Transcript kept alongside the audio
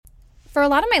For a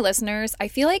lot of my listeners, I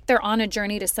feel like they're on a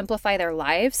journey to simplify their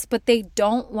lives, but they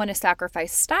don't want to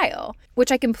sacrifice style,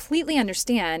 which I completely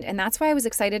understand, and that's why I was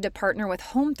excited to partner with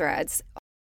Home Threads.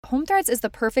 Home Threads is the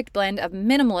perfect blend of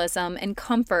minimalism and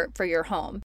comfort for your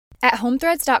home. At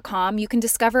homethreads.com, you can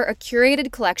discover a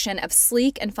curated collection of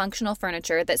sleek and functional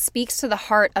furniture that speaks to the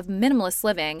heart of minimalist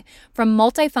living, from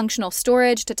multifunctional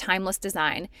storage to timeless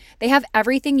design. They have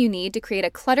everything you need to create a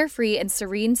clutter-free and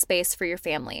serene space for your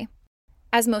family.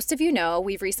 As most of you know,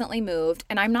 we've recently moved,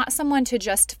 and I'm not someone to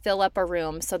just fill up a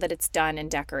room so that it's done and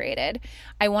decorated.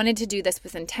 I wanted to do this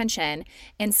with intention,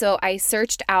 and so I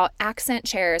searched out accent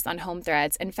chairs on Home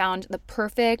Threads and found the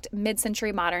perfect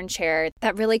mid-century modern chair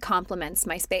that really complements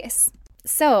my space.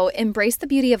 So, embrace the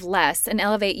beauty of less and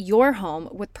elevate your home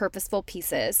with purposeful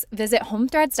pieces. Visit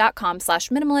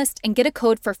homethreads.com/minimalist and get a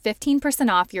code for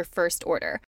 15% off your first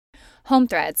order. Home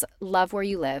Threads, love where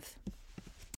you live.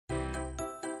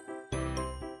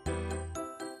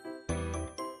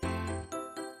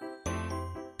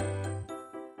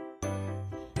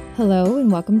 Hello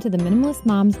and welcome to the Minimalist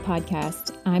Moms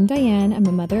podcast. I'm Diane. I'm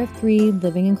a mother of 3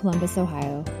 living in Columbus,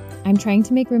 Ohio. I'm trying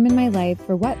to make room in my life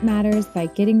for what matters by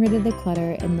getting rid of the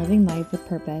clutter and living life with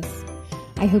purpose.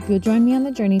 I hope you'll join me on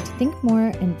the journey to think more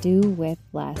and do with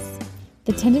less.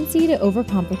 The tendency to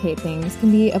overcomplicate things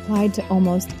can be applied to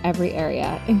almost every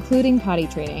area, including potty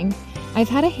training. I've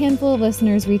had a handful of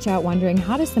listeners reach out wondering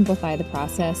how to simplify the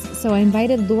process, so I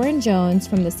invited Lauren Jones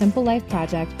from the Simple Life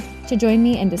Project to join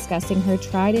me in discussing her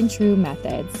tried and true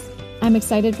methods. I'm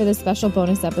excited for this special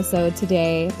bonus episode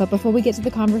today, but before we get to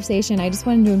the conversation, I just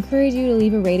wanted to encourage you to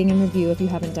leave a rating and review if you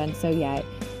haven't done so yet.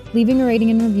 Leaving a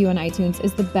rating and review on iTunes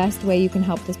is the best way you can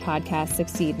help this podcast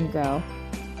succeed and grow.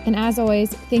 And as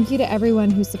always, thank you to everyone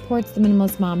who supports the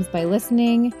Minimalist Moms by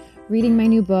listening, reading my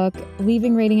new book,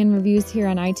 leaving rating and reviews here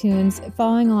on iTunes,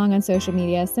 following along on social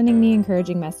media, sending me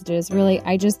encouraging messages. Really,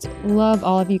 I just love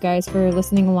all of you guys for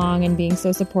listening along and being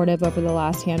so supportive over the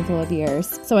last handful of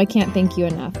years. So I can't thank you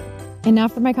enough. And now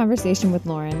for my conversation with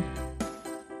Lauren.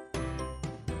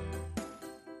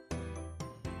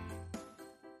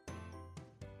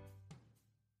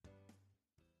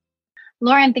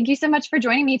 Lauren, thank you so much for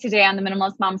joining me today on the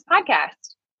Minimalist Moms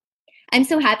podcast. I'm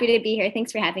so happy to be here.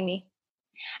 Thanks for having me.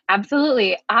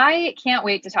 Absolutely. I can't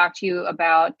wait to talk to you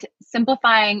about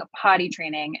simplifying potty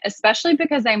training, especially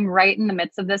because I'm right in the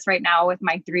midst of this right now with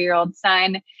my 3-year-old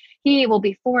son. He will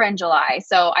be 4 in July.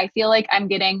 So I feel like I'm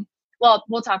getting, well,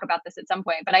 we'll talk about this at some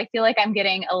point, but I feel like I'm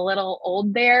getting a little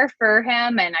old there for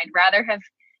him, and I'd rather have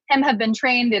him have been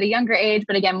trained at a younger age.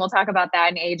 But again, we'll talk about that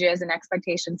in ages and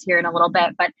expectations here in a little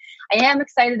bit. But I am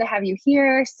excited to have you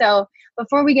here. So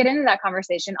before we get into that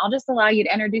conversation, I'll just allow you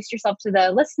to introduce yourself to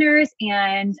the listeners,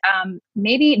 and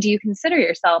maybe do you consider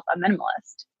yourself a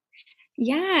minimalist?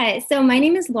 Yeah. So my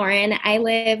name is Lauren. I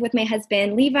live with my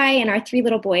husband, Levi, and our 3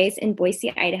 little boys in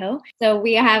Boise, Idaho. So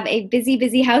we have a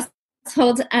busy household.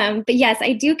 But yes,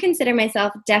 I do consider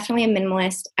myself definitely a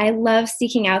minimalist. I love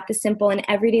seeking out the simple in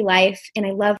everyday life, and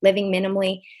I love living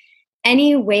minimally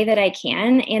any way that I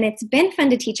can. And it's been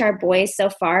fun to teach our boys so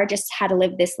far just how to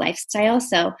live this lifestyle.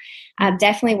 So I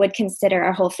definitely would consider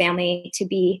our whole family to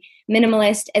be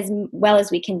minimalist as well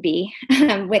as we can be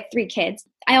with 3 kids.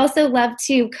 I also love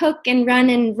to cook and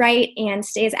run and write and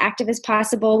stay as active as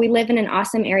possible. We live in an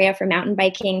awesome area for mountain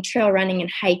biking, trail running, and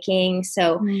hiking.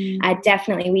 So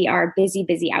definitely we are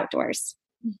busy outdoors.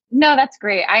 No, that's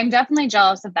great. I'm definitely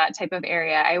jealous of that type of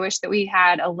area. I wish that we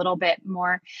had a little bit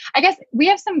more. I guess we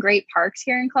have some great parks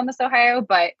here in Columbus, Ohio,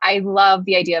 but I love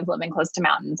the idea of living close to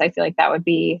mountains. I feel like that would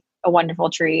be a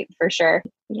wonderful treat for sure.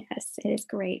 Yes, it is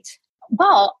great.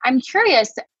 Well, I'm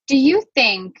curious, do you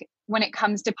think when it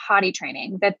comes to potty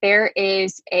training that there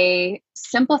is a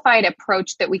simplified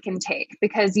approach that we can take?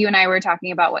 Because you and I were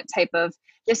talking about what type of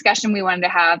discussion we wanted to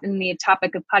have, and the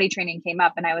topic of potty training came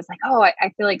up, and I was like, oh,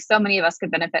 I feel like so many of us could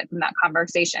benefit from that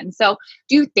conversation. So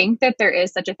do you think that there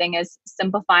is such a thing as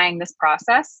simplifying this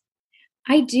process?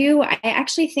 I do. I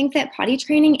actually think that potty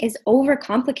training is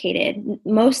overcomplicated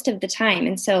most of the time.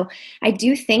 And so I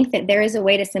do think that there is a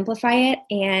way to simplify it.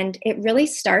 And it really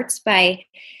starts by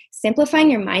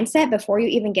simplifying your mindset before you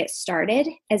even get started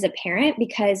as a parent,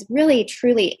 because really,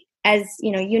 truly, as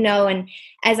you know, and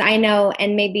as I know,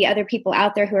 and maybe other people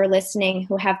out there who are listening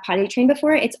who have potty trained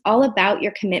before, it's all about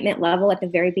your commitment level at the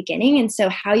very beginning. And so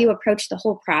how you approach the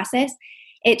whole process,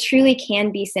 it truly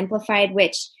can be simplified,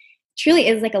 which truly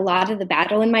is like a lot of the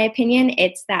battle, in my opinion.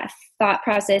 It's that thought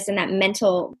process and that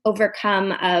mental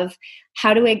overcome of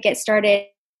how do I get started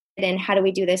and how do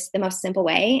we do this the most simple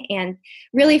way? And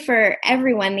really for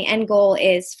everyone, the end goal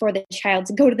is for the child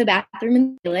to go to the bathroom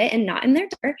and feel it and not in their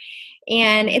door.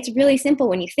 And it's really simple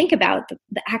when you think about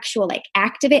the actual like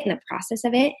act of it and the process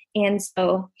of it. And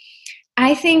so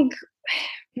I think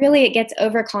really it gets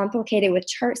overcomplicated with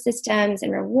chart systems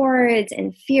and rewards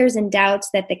and fears and doubts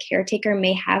that the caretaker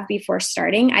may have before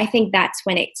starting. I think that's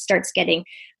when it starts getting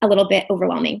a little bit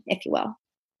overwhelming, if you will.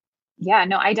 Yeah,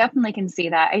 no, I definitely can see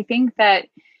that. I think that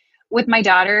with my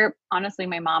daughter, honestly,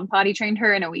 my mom potty trained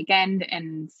her in a weekend.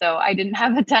 And so I didn't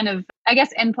have a ton of, I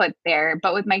guess, input there.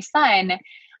 But with my son,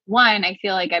 one, I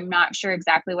feel like I'm not sure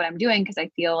exactly what I'm doing because I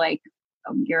feel like,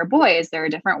 oh, you're a boy. Is there a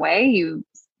different way?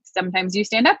 Sometimes you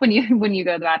stand up when you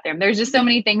go to the bathroom. There's just so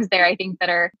many things there, I think, that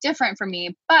are different for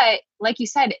me. But like you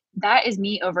said, that is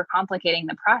me overcomplicating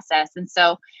the process. And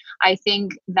so I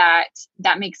think that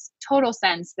makes total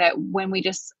sense that when we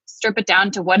just strip it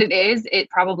down to what it is, it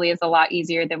probably is a lot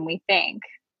easier than we think.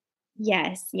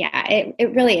 Yes. Yeah,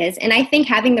 it really is. And I think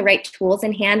having the right tools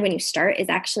in hand when you start is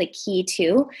actually key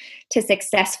too to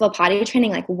successful potty training,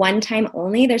 like one time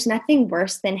only. There's nothing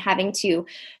worse than having to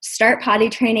start potty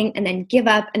training and then give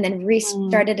up and then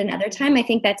restart it another time. I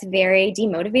think that's very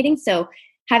demotivating. So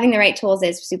having the right tools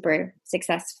is super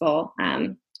successful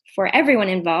for everyone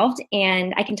involved.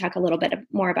 And I can talk a little bit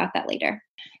more about that later.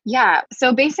 Yeah.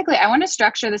 So basically, I want to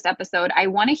structure this episode. I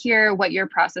want to hear what your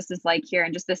process is like here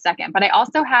in just a second, but I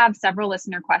also have several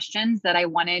listener questions that I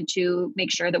wanted to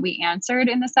make sure that we answered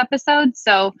in this episode.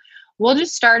 So we'll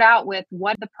just start out with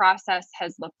what the process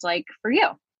has looked like for you.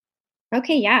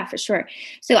 Okay, yeah, for sure.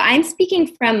 So I'm speaking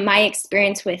from my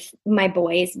experience with my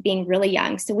boys being really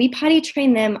young. So we potty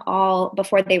trained them all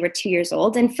before they were 2 years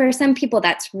old. And for some people,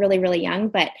 that's really, really young.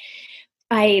 But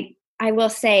I will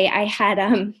say I had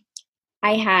a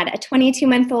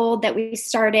 22-month-old that we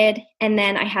started, and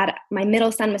then my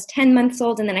middle son was 10 months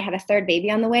old, and then I had a third baby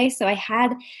on the way. So I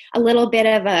had a little bit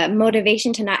of a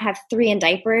motivation to not have 3 in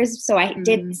diapers. So I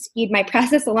did speed my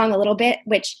process along a little bit,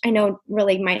 which I know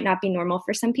really might not be normal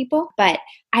for some people, but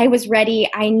I was ready.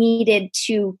 I needed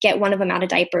to get one of them out of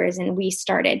diapers, and we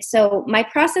started. So my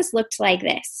process looked like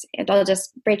this. I'll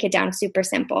just break it down super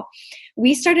simple.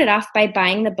 We started off by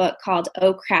buying the book called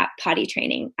Oh Crap! Potty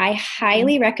Training. I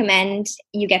highly recommend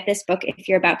you get this book if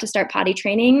you're about to start potty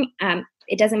training.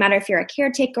 It doesn't matter if you're a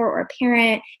caretaker or a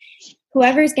parent,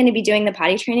 whoever's going to be doing the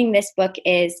potty training, this book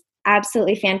is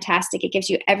absolutely fantastic. It gives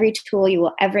you every tool you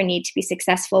will ever need to be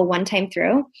successful one time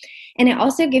through. And it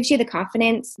also gives you the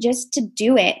confidence just to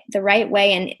do it the right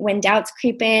way. And when doubts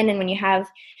creep in and when you have,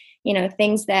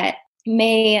 things that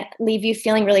may leave you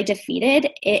feeling really defeated,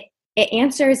 it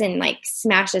answers and like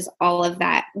smashes all of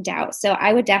that doubt. So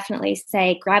I would definitely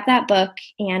say grab that book,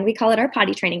 and we call it our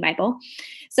potty training Bible.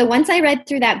 So once I read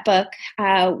through that book,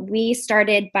 we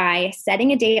started by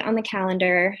setting a date on the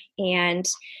calendar and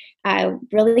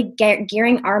really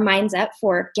gearing our minds up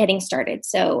for getting started.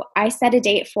 So I set a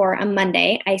date for a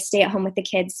Monday. I stay at home with the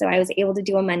kids, so I was able to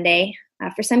do a Monday.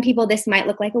 For some people, this might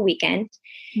look like a weekend.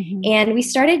 And we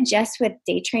started just with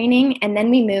day training, and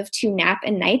then we moved to nap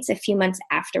and nights a few months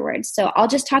afterwards. So I'll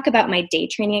just talk about my day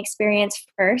training experience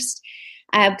first.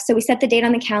 So we set the date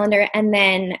on the calendar, and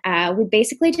then we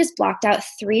basically just blocked out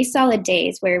 3 solid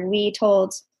days where we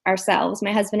told ourselves,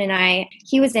 my husband and I,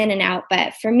 he was in and out,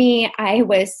 but for me, I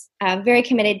was very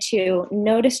committed to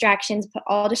no distractions, put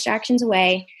all distractions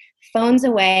away, phones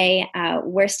away.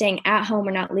 We're staying at home.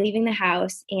 We're not leaving the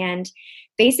house. And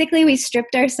basically we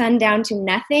stripped our son down to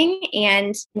nothing.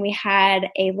 And we had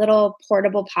a little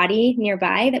portable potty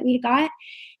nearby that we got.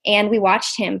 And we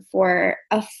watched him for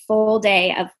a full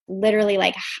day of literally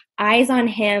like eyes on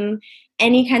him,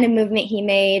 any kind of movement he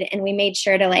made. And we made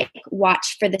sure to like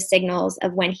watch for the signals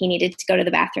of when he needed to go to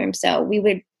the bathroom. So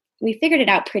we figured it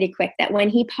out pretty quick that when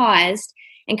he paused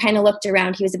and kind of looked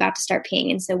around, he was about to start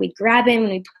peeing. And so we grab him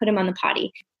and we put him on the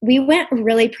potty. We went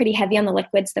really pretty heavy on the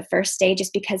liquids the first day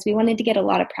just because we wanted to get a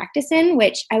lot of practice in,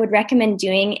 which I would recommend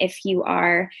doing if you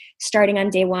are starting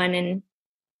on day one and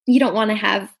you don't want to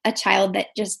have a child that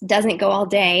just doesn't go all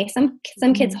day. Some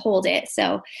kids hold it.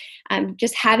 So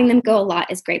just having them go a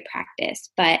lot is great practice.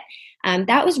 But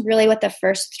that was really what the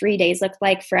first 3 days looked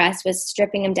like for us, was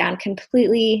stripping him down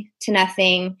completely to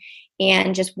nothing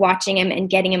and just watching him and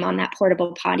getting him on that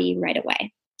portable potty right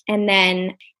away. And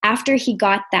then after he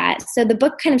got that, so the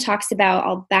book kind of talks about,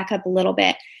 I'll back up a little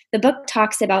bit. The book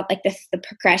talks about like the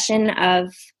progression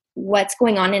of what's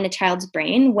going on in a child's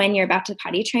brain when you're about to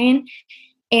potty train.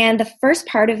 And the first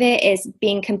part of it is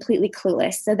being completely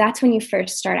clueless. So that's when you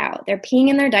first start out. They're peeing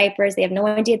in their diapers. They have no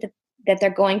idea that they're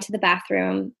going to the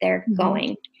bathroom. They're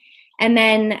going. And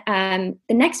then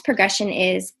the next progression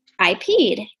is I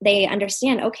peed. They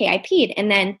understand, okay, I peed. And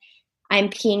then I'm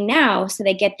peeing now. So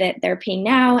they get that they're peeing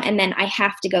now, and then I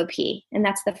have to go pee. And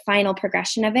that's the final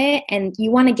progression of it. And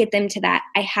you want to get them to that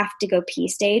I have to go pee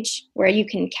stage where you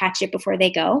can catch it before they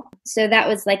go. So that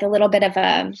was like a little bit of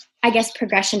a, I guess,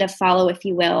 progression to follow, if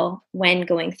you will, when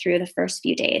going through the first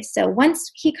few days. So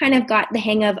once he kind of got the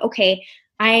hang of, okay,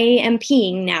 I am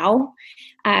peeing now,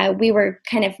 we were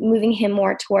kind of moving him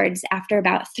more towards, after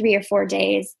about 3 or 4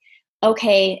 days,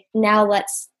 okay, now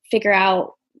let's figure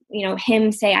out,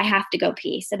 him say, I have to go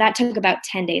pee. So that took about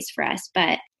 10 days for us.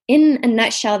 But in a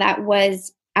nutshell, that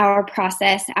was our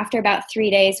process. After about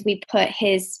 3 days, we put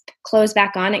his clothes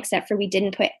back on, except for we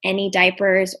didn't put any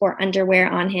diapers or underwear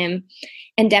on him,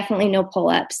 and definitely no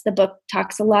pull-ups. The book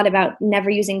talks a lot about never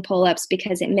using pull-ups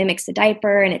because it mimics the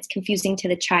diaper and it's confusing to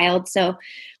the child. So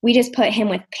we just put him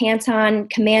with pants on,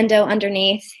 commando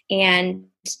underneath, and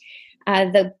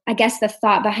the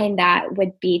thought behind that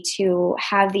would be to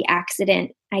have the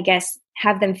accident,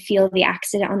 have them feel the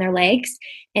accident on their legs,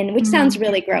 and which sounds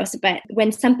really gross, but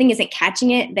when something isn't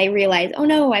catching it, they realize, oh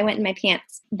no, I went in my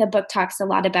pants. The book talks a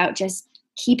lot about just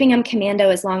keeping them commando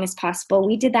as long as possible.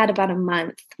 We did that about a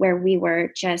month, where we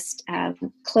were just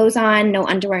clothes on, no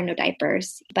underwear, no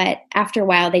diapers. But after a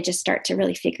while, they just start to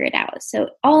really figure it out.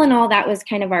 So all in all, that was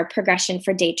kind of our progression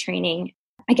for day training.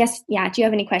 I guess, yeah. Do you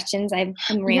have any questions? I'm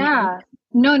rambling. Yeah.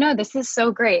 No, this is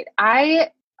so great. I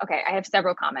have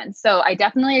several comments. So I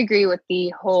definitely agree with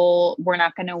the whole, we're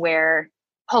not going to wear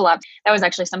pull-ups. That was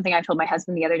actually something I told my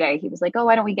husband the other day. He was like, oh,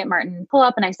 why don't we get Martin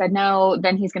pull-up? And I said, no,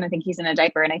 then he's going to think he's in a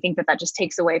diaper. And I think that just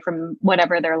takes away from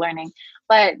whatever they're learning.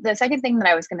 But the second thing that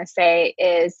I was going to say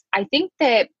is, I think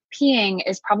that peeing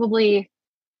is probably,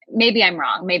 maybe I'm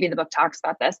wrong, maybe the book talks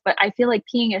about this, but I feel like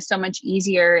peeing is so much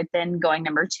easier than going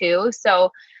number 2.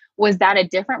 So was that a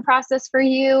different process for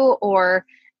you, or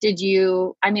did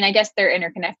you, I guess they're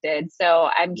interconnected. So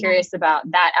I'm curious about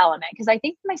that element, because I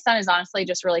think my son is honestly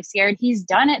just really scared. He's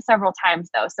done it several times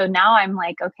though. So now I'm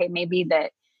like, okay, maybe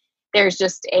that there's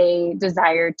just a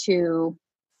desire to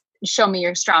show me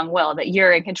your strong will, that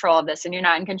you're in control of this, and you're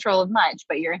not in control of much,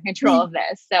 but you're in control of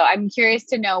this. So I'm curious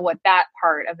to know what that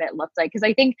part of it looked like, because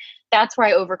I think that's where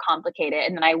I overcomplicate it.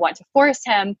 And then I want to force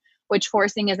him, which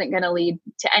forcing isn't going to lead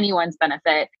to anyone's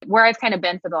benefit. Where I've kind of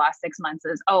been for the last 6 months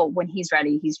is, oh, when he's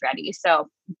ready, he's ready. So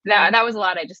that was a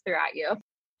lot I just threw at you.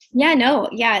 Yeah, no.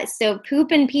 Yeah. So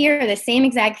poop and pee are the same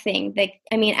exact thing.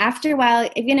 After a while,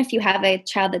 even if you have a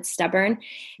child that's stubborn,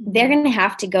 they're going to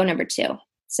have to go number 2.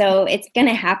 So it's going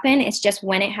to happen. It's just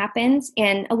when it happens.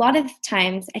 And a lot of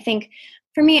times, I think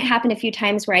for me, it happened a few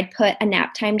times where I'd put a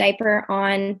nap time diaper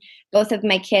on both of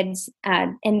my kids,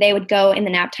 and they would go in the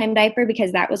nap time diaper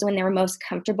because that was when they were most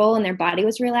comfortable and their body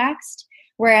was relaxed.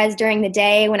 Whereas during the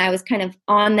day, when I was kind of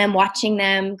on them, watching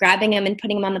them, grabbing them and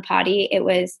putting them on the potty, it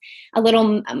was a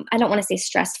little, I don't want to say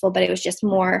stressful, but it was just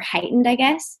more heightened, I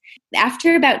guess.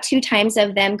 After about 2 times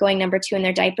of them going number 2 in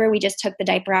their diaper, we just took the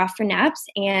diaper off for naps,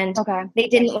 and they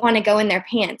didn't want to go in their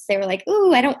pants. They were like,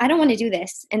 ooh, I don't want to do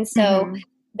this. And so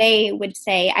they would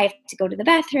say, I have to go to the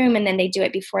bathroom, and then they do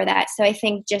it before that. So I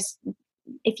think just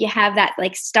if you have that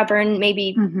like stubborn,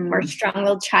 maybe more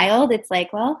strong-willed child, it's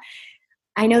like, well,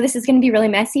 I know this is going to be really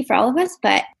messy for all of us,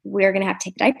 but we're going to have to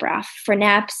take the diaper off for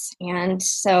naps. And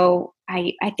so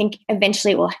I think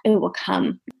eventually it will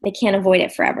come. They can't avoid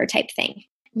it forever type thing.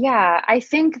 Yeah, I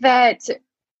think that,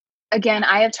 again,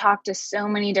 I have talked to so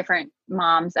many different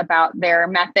moms about their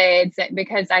methods,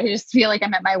 because I just feel like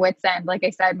I'm at my wit's end. Like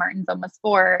I said, Martin's almost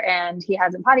 4 and he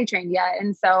hasn't potty trained yet.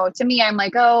 And so to me, I'm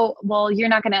like, oh, well, you're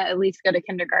not going to at least go to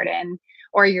kindergarten,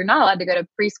 or you're not allowed to go to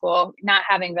preschool not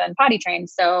having been potty trained.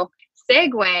 So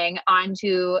segueing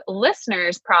onto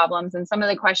listeners' problems and some of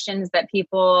the questions that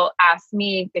people asked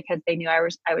me because they knew I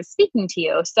was speaking to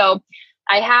you. So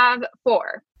I have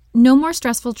 4. No more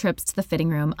stressful trips to the fitting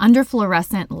room under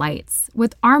fluorescent lights.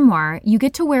 With Armoire, you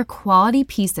get to wear quality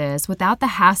pieces without the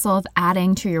hassle of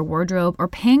adding to your wardrobe or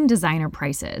paying designer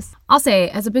prices. I'll say,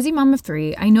 as a busy mom of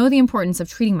 3, I know the importance of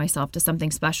treating myself to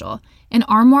something special, and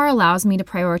Armoire allows me to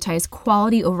prioritize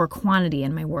quality over quantity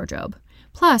in my wardrobe.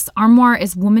 Plus, Armoire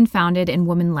is woman-founded and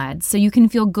woman-led, so you can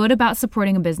feel good about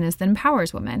supporting a business that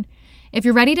empowers women. If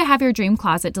you're ready to have your dream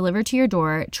closet delivered to your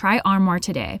door, try Armoire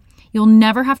today. You'll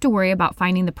never have to worry about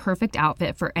finding the perfect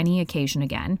outfit for any occasion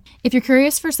again. If you're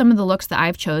curious for some of the looks that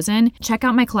I've chosen, check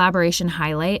out my collaboration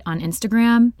highlight on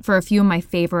Instagram for a few of my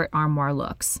favorite Armoire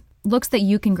looks. looks that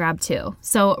you can grab too.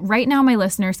 So right now, my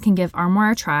listeners can give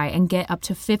Armoire a try and get up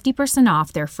to 50%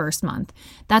 off their first month.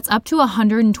 That's up to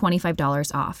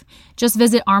 $125 off. Just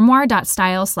visit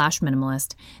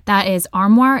armoire.style/minimalist. That is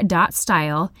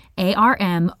armoire.style,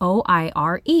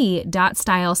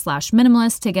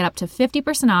 ARMOIRE.style/minimalist to get up to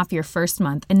 50% off your first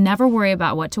month and never worry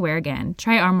about what to wear again.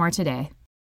 Try Armoire today.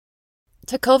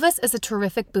 Tecovas is a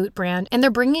terrific boot brand, and they're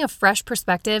bringing a fresh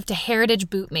perspective to heritage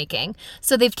boot making.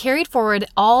 So they've carried forward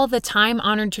all the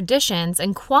time-honored traditions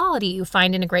and quality you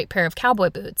find in a great pair of cowboy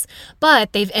boots,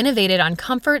 but they've innovated on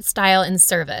comfort, style, and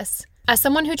service. As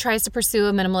someone who tries to pursue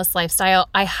a minimalist lifestyle,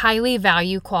 I highly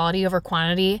value quality over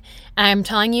quantity, and I'm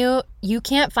telling you, you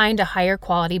can't find a higher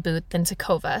quality boot than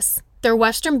Tecovas. Their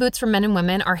Western boots for men and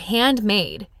women are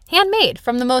handmade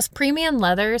from the most premium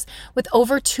leathers with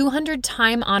over 200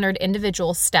 time-honored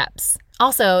individual steps.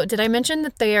 Also, did I mention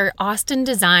that they are Austin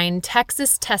designed,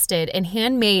 Texas tested, and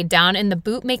handmade down in the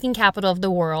boot-making capital of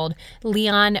the world,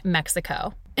 Leon,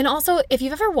 Mexico. And also, if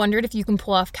you've ever wondered if you can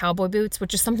pull off cowboy boots,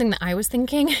 which is something that I was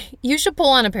thinking, you should pull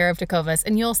on a pair of Tecovas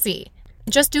and you'll see.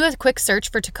 Just do a quick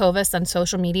search for Tecovas on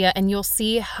social media and you'll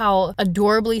see how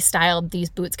adorably styled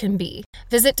these boots can be.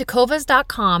 Visit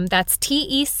tecovas.com, that's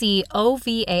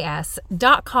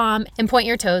TECOVAS.com, and point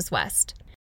your toes west.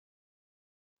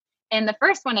 And the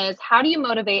first one is, how do you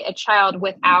motivate a child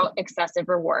without excessive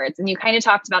rewards? And you kind of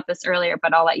talked about this earlier,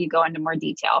 but I'll let you go into more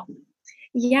detail.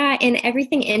 Yeah, and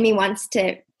everything in me wants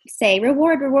to say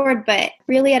reward, but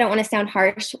really I don't want to sound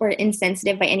harsh or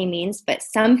insensitive by any means, but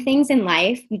some things in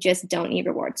life you just don't need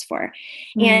rewards for.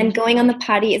 And going on the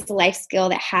potty is a life skill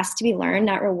that has to be learned,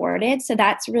 not rewarded. So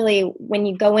that's really when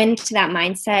you go into that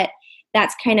mindset,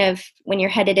 that's kind of when you're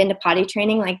headed into potty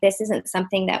training, like this isn't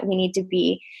something that we need to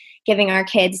be giving our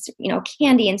kids,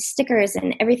 candy and stickers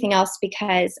and everything else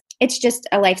because it's just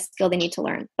a life skill they need to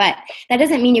learn. But that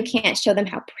doesn't mean you can't show them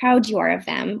how proud you are of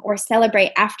them or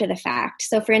celebrate after the fact.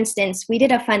 So for instance, we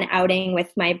did a fun outing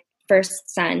with my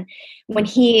first son when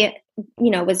he,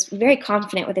 was very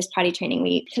confident with his potty training.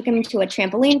 We took him to a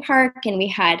trampoline park and we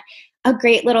had a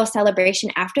great little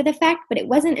celebration after the fact, but it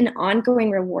wasn't an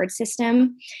ongoing reward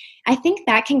system. I think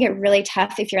that can get really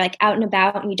tough if you're out and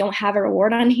about and you don't have a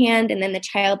reward on hand and then the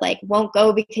child won't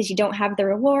go because you don't have the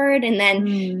reward. And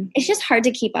then it's just hard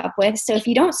to keep up with. So if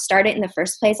you don't start it in the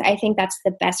first place, I think that's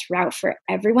the best route for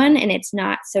everyone. And it's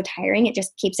not so tiring. It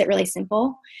just keeps it really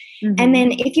simple. And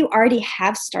then if you already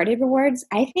have started rewards,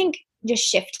 I think just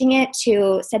shifting it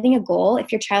to setting a goal.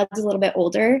 If your child is a little bit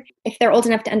older, if they're old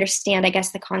enough to understand, I guess,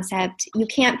 the concept, you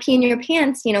can't pee in your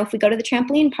pants, if we go to the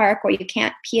trampoline park, or you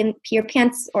can't pee your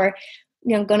pants, or,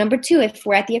 go number 2 if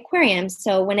we're at the aquarium.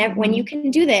 So when you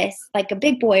can do this, like a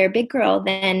big boy or big girl,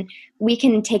 then we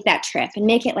can take that trip and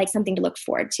make it like something to look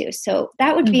forward to. So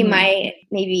that would be my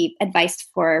maybe advice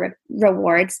for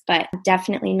rewards, but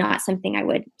definitely not something I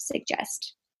would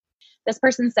suggest. This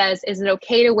person says, is it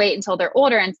okay to wait until they're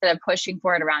older instead of pushing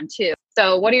for it around 2?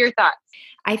 So what are your thoughts?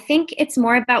 I think it's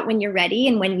more about when you're ready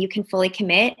and when you can fully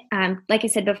commit. Like I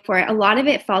said before, a lot of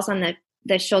it falls on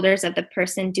the shoulders of the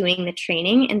person doing the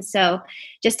training. And so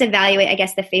just evaluate, I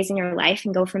guess, the phase in your life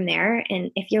and go from there. And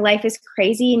if your life is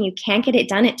crazy and you can't get it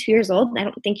done at 2 years old, I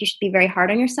don't think you should be very hard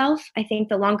on yourself. I think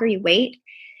the longer you wait,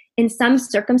 in some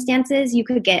circumstances, you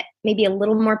could get maybe a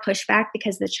little more pushback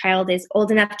because the child is old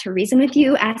enough to reason with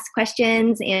you, ask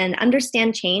questions, and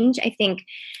understand change. I think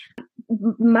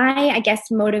my,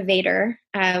 motivator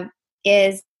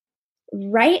is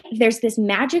there's this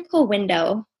magical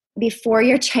window before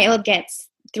your child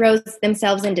throws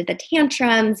themselves into the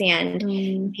tantrums and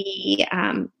the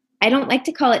I don't like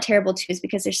to call it terrible twos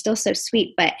because they're still so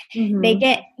sweet, but they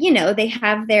get, they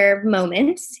have their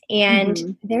moments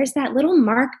and there's that little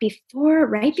mark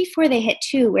right before they hit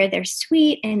 2 where they're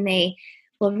sweet and they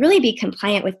will really be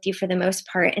compliant with you for the most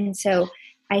part. And so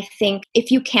I think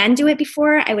if you can do it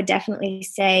before, I would definitely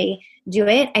say do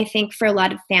it. I think for a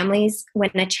lot of families, when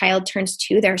a child turns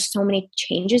 2, there are so many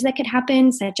changes that could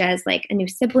happen, such as like a new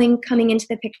sibling coming into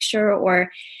the picture, or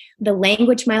the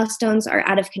language milestones are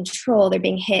out of control. They're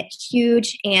being hit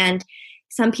huge. And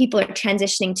some people are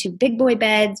transitioning to big boy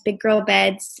beds, big girl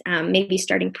beds, maybe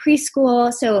starting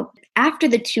preschool. So after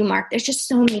the 2 mark, there's just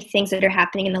so many things that are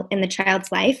happening in the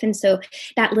child's life. And so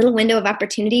that little window of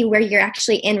opportunity where you're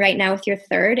actually in right now with your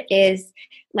 3rd is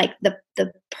like the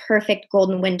perfect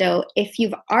golden window. If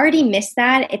you've already missed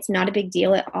that, it's not a big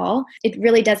deal at all. It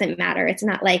really doesn't matter. It's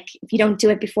not like if you don't do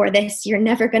it before this, you're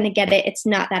never going to get it. It's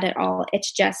not that at all.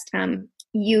 It's just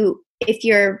if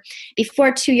you're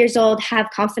before 2 years old, have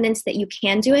confidence that you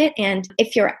can do it. And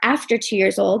if you're after 2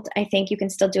 years old, I think you can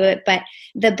still do it. But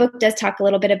the book does talk a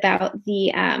little bit about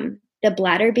the the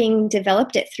bladder being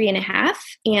developed at 3.5.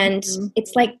 And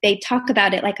it's like they talk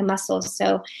about it like a muscle.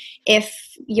 So if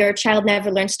your child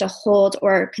never learns to hold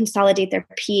or consolidate their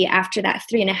pee after that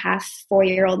 3.5,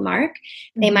 4-year-old mark,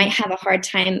 they might have a hard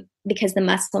time because the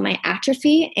muscle might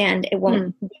atrophy and it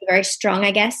won't be very strong,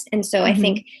 I guess. And so I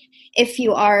think if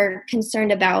you are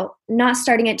concerned about not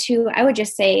starting at 2, I would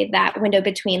just say that window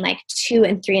between like 2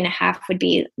 and 3.5 would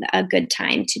be a good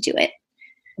time to do it.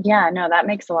 Yeah, no, that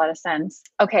makes a lot of sense.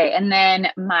 Okay. And then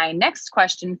my next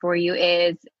question for you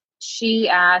is, she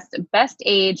asked, best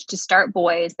age to start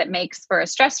boys that makes for a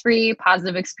stress-free,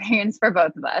 positive experience for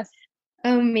both of us.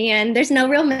 Oh man, there's no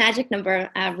real magic number.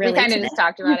 Really, we kind of just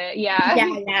talked about it. Yeah.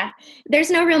 Yeah.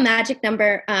 There's no real magic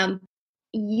number.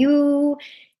 You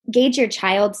gauge your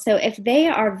child. So if they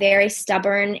are very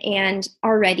stubborn and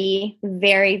already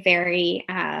very, very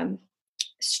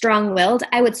strong-willed,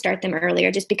 I would start them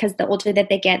earlier, just because the older that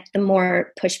they get, the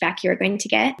more pushback you're going to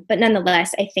get. But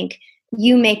nonetheless, I think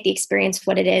you make the experience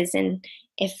what it is. And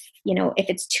if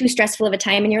it's too stressful of a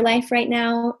time in your life right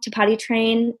now to potty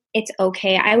train, it's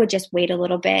okay. I would just wait a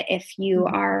little bit if you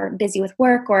are busy with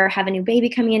work or have a new baby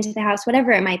coming into the house,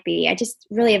 whatever it might be. I just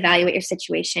really evaluate your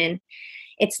situation.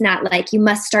 It's not like you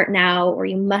must start now or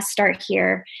you must start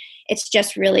here. It's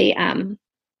just really,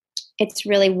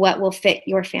 what will fit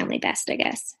your family best, I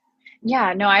guess.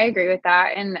 Yeah, no, I agree with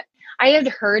that. And I had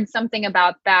heard something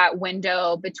about that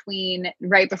window between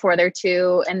right before they're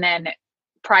 2 and then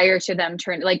prior to them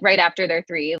turn, like right after they're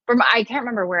 3. I can't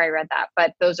remember where I read that,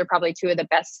 but those are probably 2 of the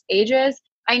best ages.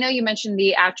 I know you mentioned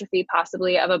the atrophy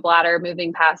possibly of a bladder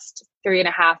moving past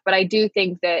 3.5, but I do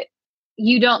think that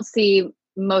you don't see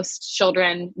most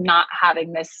children not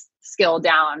having this skill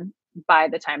down by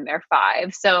the time they're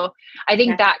 5. So I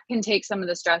think that can take some of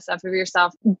the stress off of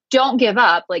yourself. Don't give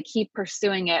up, like keep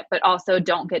pursuing it, but also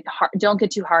don't get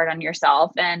too hard on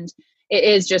yourself. And it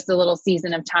is just a little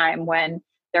season of time when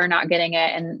they're not getting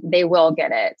it and they will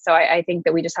get it. So I think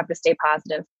that we just have to stay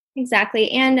positive. Exactly.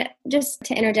 And just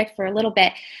to interject for a little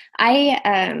bit,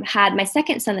 I had my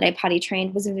second son that I potty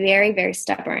trained was very, very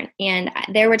stubborn. And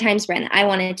there were times when I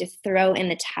wanted to throw in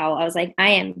the towel. I was like,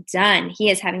 I am done. He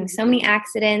is having so many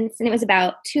accidents. And it was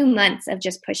about 2 months of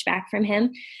just pushback from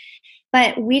him.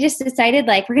 But we just decided,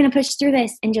 like, we're going to push through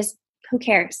this and just, who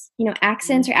cares?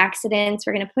 Accidents are accidents.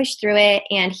 We're going to push through it.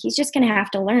 And he's just going to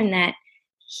have to learn that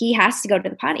he has to go to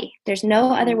the potty. There's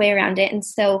no other way around it. And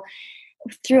so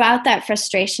throughout that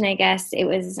frustration, I guess it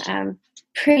was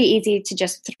pretty easy to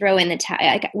just throw in the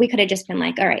towel. We could have just been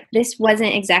like, all right, this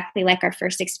wasn't exactly like our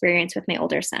first experience with my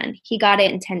older son. He got it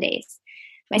in 10 days.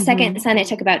 My second son, it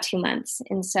took about 2 months.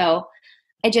 And so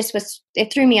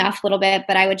it threw me off a little bit,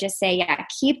 but I would just say, yeah,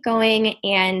 keep going.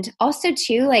 And also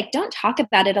too, like, don't talk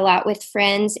about it a lot with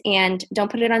friends and don't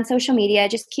put it on social media.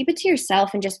 Just keep it to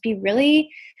yourself and just be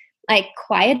really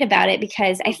quiet about it,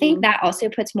 because I think that also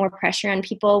puts more pressure on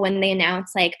people when they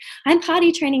announce, like, I'm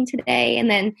potty training today.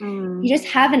 And then you just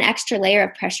have an extra layer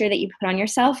of pressure that you put on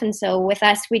yourself. And so with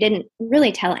us, we didn't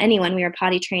really tell anyone we were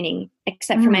potty training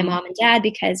except for my mom and dad,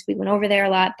 because we went over there a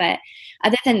lot. But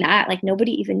other than that, like,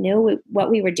 nobody even knew what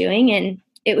we were doing. And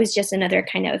it was just another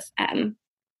kind of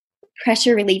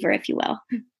pressure reliever, if you will.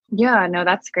 Yeah, no,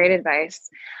 that's great advice.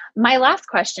 My last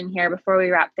question here before we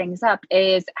wrap things up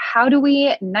is, how do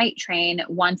we night train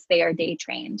once they are day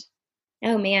trained?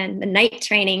 Oh man, the night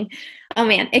training. Oh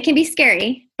man, it can be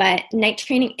scary, but night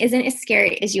training isn't as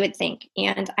scary as you would think.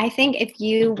 And I think if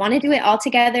you want to do it all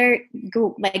together,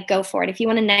 go for it. If you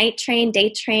want to night train, day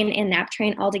train, and nap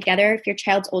train all together, if your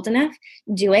child's old enough,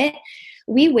 do it.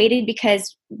 We waited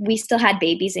because we still had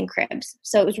babies in cribs.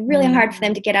 So it was really hard for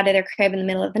them to get out of their crib in the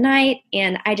middle of the night.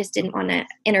 And I just didn't want to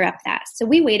interrupt that. So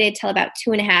we waited till about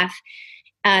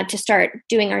 2.5 to start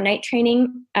doing our night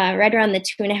training, right around the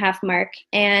 2.5 mark.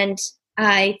 And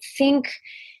I think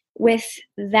with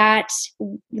that,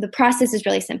 the process is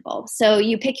really simple. So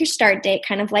you pick your start date,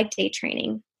 kind of like day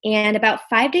training. And about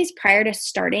 5 days prior to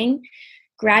starting,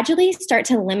 gradually start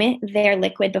to limit their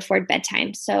liquid before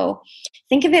bedtime. So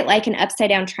think of it like an upside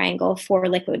down triangle for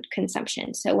liquid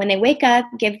consumption. So when they wake up,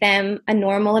 give them a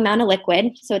normal amount of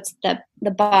liquid. So it's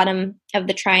the bottom of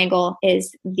the triangle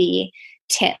is the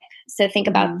tip. So think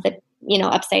about the,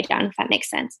 upside down, if that makes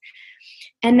sense.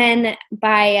 And then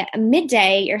by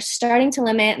midday, you're starting to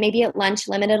limit, maybe at lunch,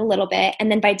 limit it a little bit.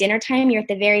 And then by dinner time, you're at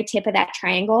the very tip of that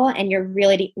triangle and you're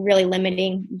really, really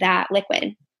limiting that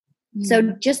liquid. So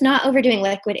just not overdoing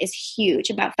liquid is huge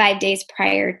about 5 days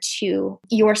prior to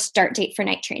your start date for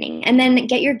night training. And then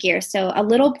get your gear. So a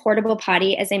little portable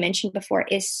potty, as I mentioned before,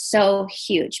 is so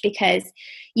huge because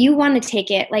you want to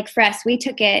take it, like for us, we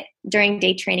took it during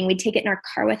day training. We'd take it in our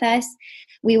car with us.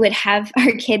 we would have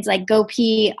our kids like go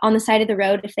pee on the side of the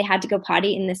road if they had to go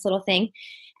potty in this little thing.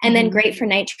 And then great for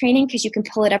night training because you can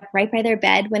pull it up right by their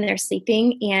bed when they're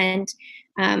sleeping. And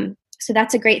so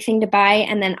that's a great thing to buy.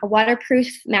 And then a waterproof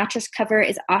mattress cover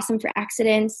is awesome for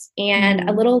accidents, and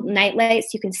a little night light so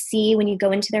you can see when you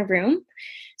go into their room.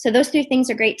 So those 3 things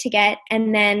are great to get.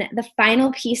 And then the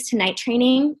final piece to night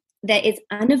training that is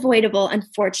unavoidable,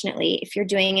 unfortunately, if you're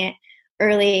doing it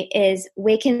early, is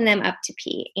waking them up to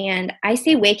pee. And I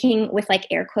say waking with like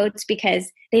air quotes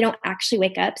because they don't actually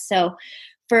wake up. So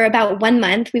for about 1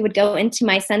 month, we would go into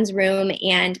my son's room,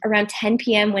 and around 10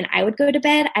 p.m. when I would go to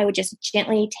bed, I would just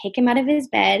gently take him out of his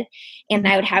bed, and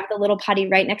I would have the little potty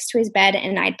right next to his bed,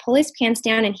 and I'd pull his pants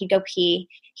down and he'd go pee.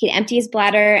 He'd empty his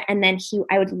bladder, and then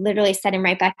I would literally set him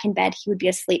right back in bed. He would be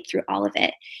asleep through all of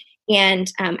it.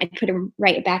 And I'd put him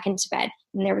right back into bed.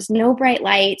 And there was no bright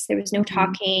lights. There was no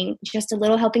talking, just a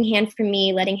little helping hand from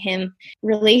me, letting him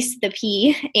release the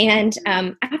pee. And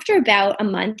after about a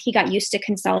month, he got used to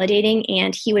consolidating,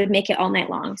 and he would make it all night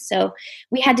long. So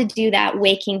we had to do that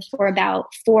waking for about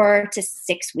 4 to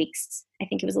 6 weeks. I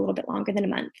think it was a little bit longer than a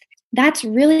month. That's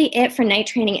really it for night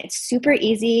training. It's super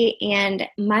easy. And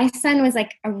my son was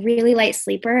like a really light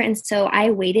sleeper. And so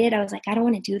I waited. I was like, I don't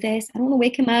want to do this. I don't want to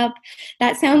wake him up.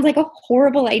 That sounds like a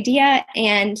horrible idea.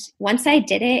 And once I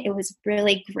did it, it was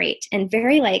really great and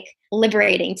very like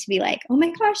liberating to be like, oh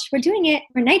my gosh, we're doing it.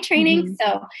 We're night training.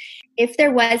 So if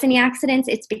there was any accidents,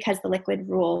 it's because the liquid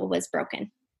rule was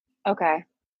broken. Okay.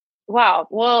 Wow.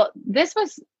 Well, this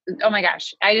was, oh my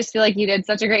gosh, I just feel like you did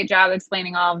such a great job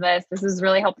explaining all of this. This is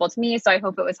really helpful to me. So I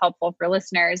hope it was helpful for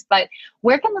listeners. But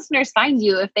where can listeners find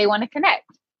you if they want to connect?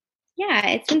 Yeah,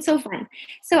 it's been so fun.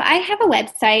 So I have a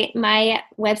website. My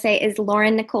website is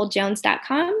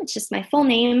laurennicolejones.com. It's just my full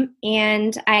name.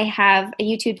 And I have a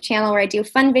YouTube channel where I do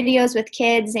fun videos with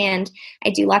kids, and I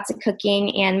do lots of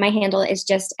cooking. And my handle is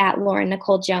just at Lauren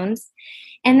Nicole Jones.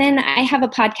 And then I have a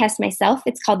podcast myself.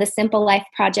 It's called the Simple Life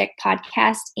Project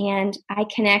Podcast. And I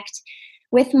connect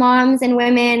with moms and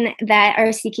women that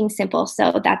are seeking simple.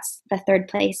 So that's the third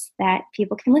place that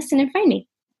people can listen and find me.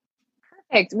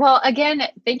 Perfect. Well, again,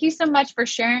 thank you so much for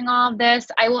sharing all of this.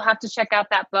 I will have to check out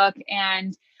that book,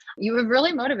 and you have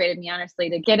really motivated me,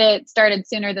 honestly, to get it started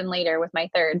sooner than later with my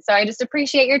third. So I just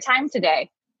appreciate your time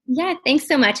today. Yeah, thanks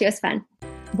so much. It was fun.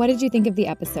 What did you think of the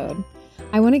episode?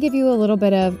 I want to give you a little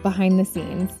bit of behind the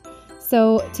scenes.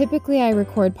 So typically I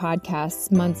record podcasts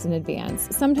months in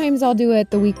advance. Sometimes I'll do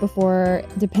it the week before,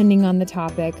 depending on the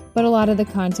topic, but a lot of the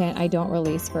content I don't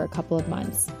release for a couple of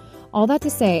months. All that to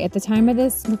say, at the time of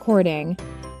this recording,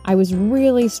 I was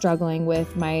really struggling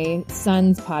with my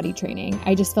son's potty training.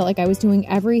 I just felt like I was doing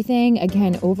everything,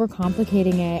 again,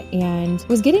 overcomplicating it, and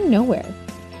was getting nowhere.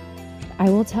 I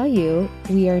will tell you,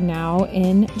 we are now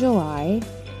in July,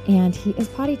 and he is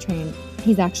potty trained.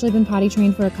 He's actually been potty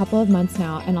trained for a couple of months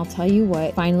now, and I'll tell you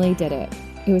what finally did it.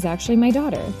 It was actually my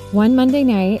daughter. One Monday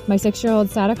night, my 6-year-old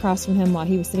sat across from him while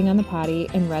he was sitting on the potty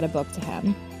and read a book to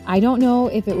him. I don't know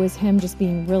if it was him just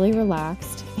being really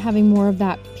relaxed, having more of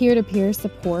that peer-to-peer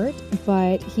support,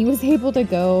 but he was able to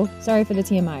go, sorry for the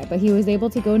TMI, but he was able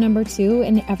to go number 2,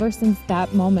 and ever since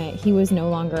that moment, he was no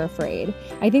longer afraid.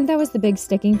 I think that was the big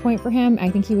sticking point for him.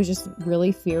 I think he was just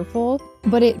really fearful,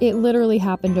 but it literally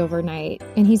happened overnight,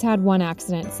 and he's had one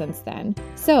accident since then.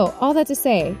 So all that to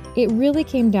say, it really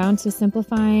came down to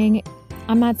simplifying.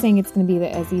 I'm not saying it's going to be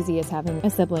as easy as having a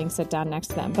sibling sit down next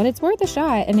to them, but it's worth a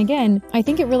shot. And again, I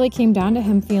think it really came down to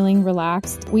him feeling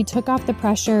relaxed. We took off the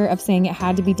pressure of saying it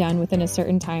had to be done within a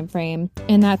certain time frame,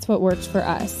 and that's what worked for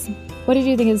us. What did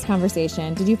you think of this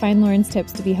conversation? Did you find Lauren's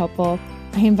tips to be helpful?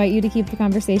 I invite you to keep the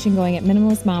conversation going at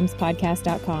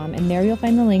minimalistmomspodcast.com, and there you'll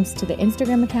find the links to the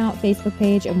Instagram account, Facebook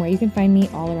page, and where you can find me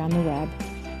all around the web.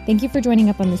 Thank you for joining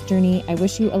up on this journey. I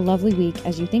wish you a lovely week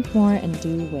as you think more and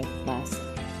do with less.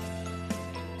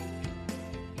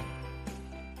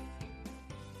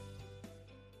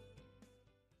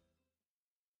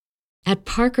 At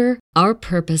Parker, our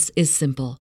purpose is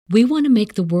simple. We want to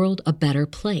make the world a better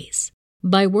place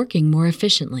by working more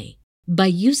efficiently, by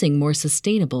using more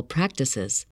sustainable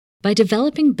practices, by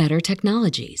developing better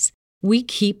technologies. We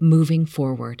keep moving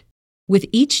forward. With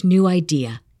each new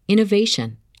idea,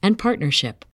 innovation, and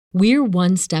partnership, we're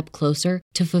one step closer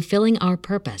to fulfilling our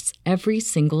purpose every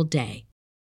single day.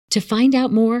 To find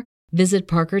out more, visit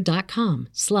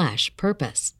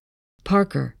parker.com/purpose.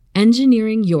 Parker,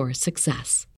 engineering your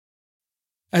success.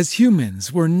 As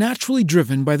humans, we're naturally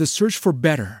driven by the search for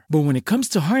better. But when it comes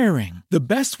to hiring, the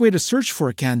best way to search for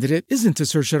a candidate isn't to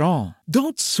search at all.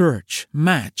 Don't search,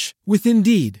 match with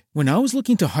Indeed. When I was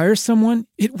looking to hire someone,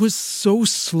 it was so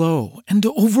slow and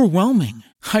overwhelming.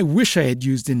 I wish I had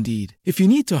used Indeed. If you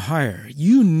need to hire,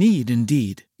 you need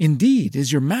Indeed. Indeed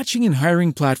is your matching and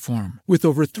hiring platform with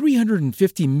over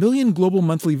 350 million global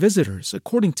monthly visitors,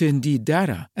 according to Indeed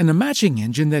data, and a matching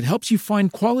engine that helps you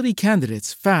find quality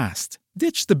candidates fast.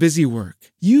 Ditch the busy work.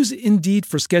 Use Indeed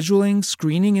for scheduling,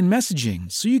 screening, and messaging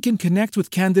so you can connect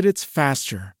with candidates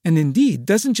faster. And Indeed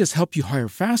doesn't just help you hire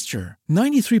faster.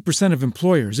 93% of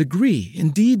employers agree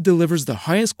Indeed delivers the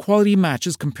highest quality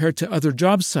matches compared to other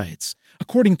job sites,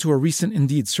 according to a recent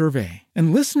Indeed survey.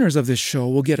 And listeners of this show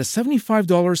will get a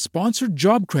 $75 sponsored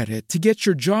job credit to get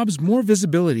your jobs more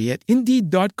visibility at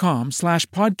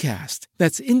Indeed.com/podcast.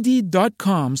 That's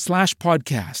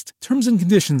Indeed.com/podcast. Terms and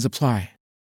conditions apply.